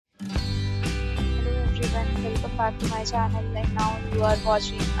everyone, welcome back to my channel, and now you are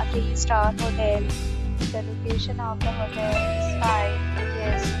watching a 3-star hotel. The location of the hotel is fine.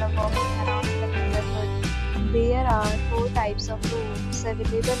 Yes, the walking around the neighborhood. There are 4 types of rooms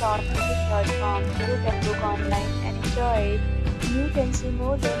available on booking.com. You can book online and enjoy it. You can see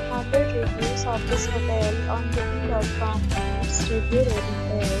more than 100 reviews of this hotel on booking.com. Its review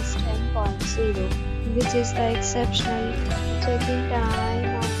rating is 10.0, which is the exceptional. Check-in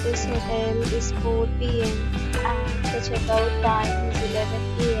time of this hotel is 4 p.m. and the checkout time is 11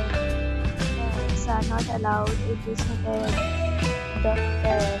 a.m. Pets are not allowed in this hotel. The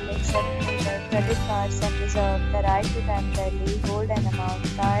hotel accepts major credit cards and reserves the right to temporarily hold an amount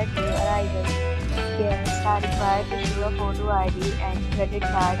prior to arrival. Guests are required to show a photo ID and credit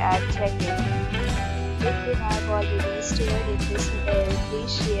card at check-in. If you have already stayed in this hotel,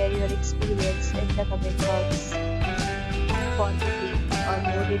 please share your experience in the comment box. For booking or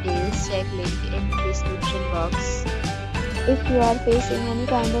more details, check link in the description box. If you are facing any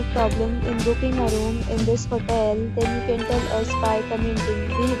kind of problem in booking a room in this hotel, then you can tell us by commenting.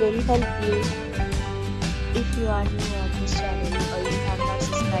 We will help you. If you are new on this channel or you have not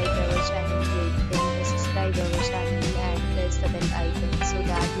subscribed our channel yet, then you must subscribe our channel and press the bell icon so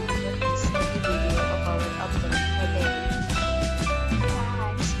that you do not miss any video of our upcoming hotel.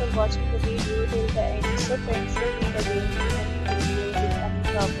 Thanks for watching the video till the end. So friends, will meet again in a new video with a new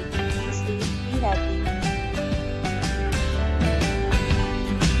topic. Be safe, be happy.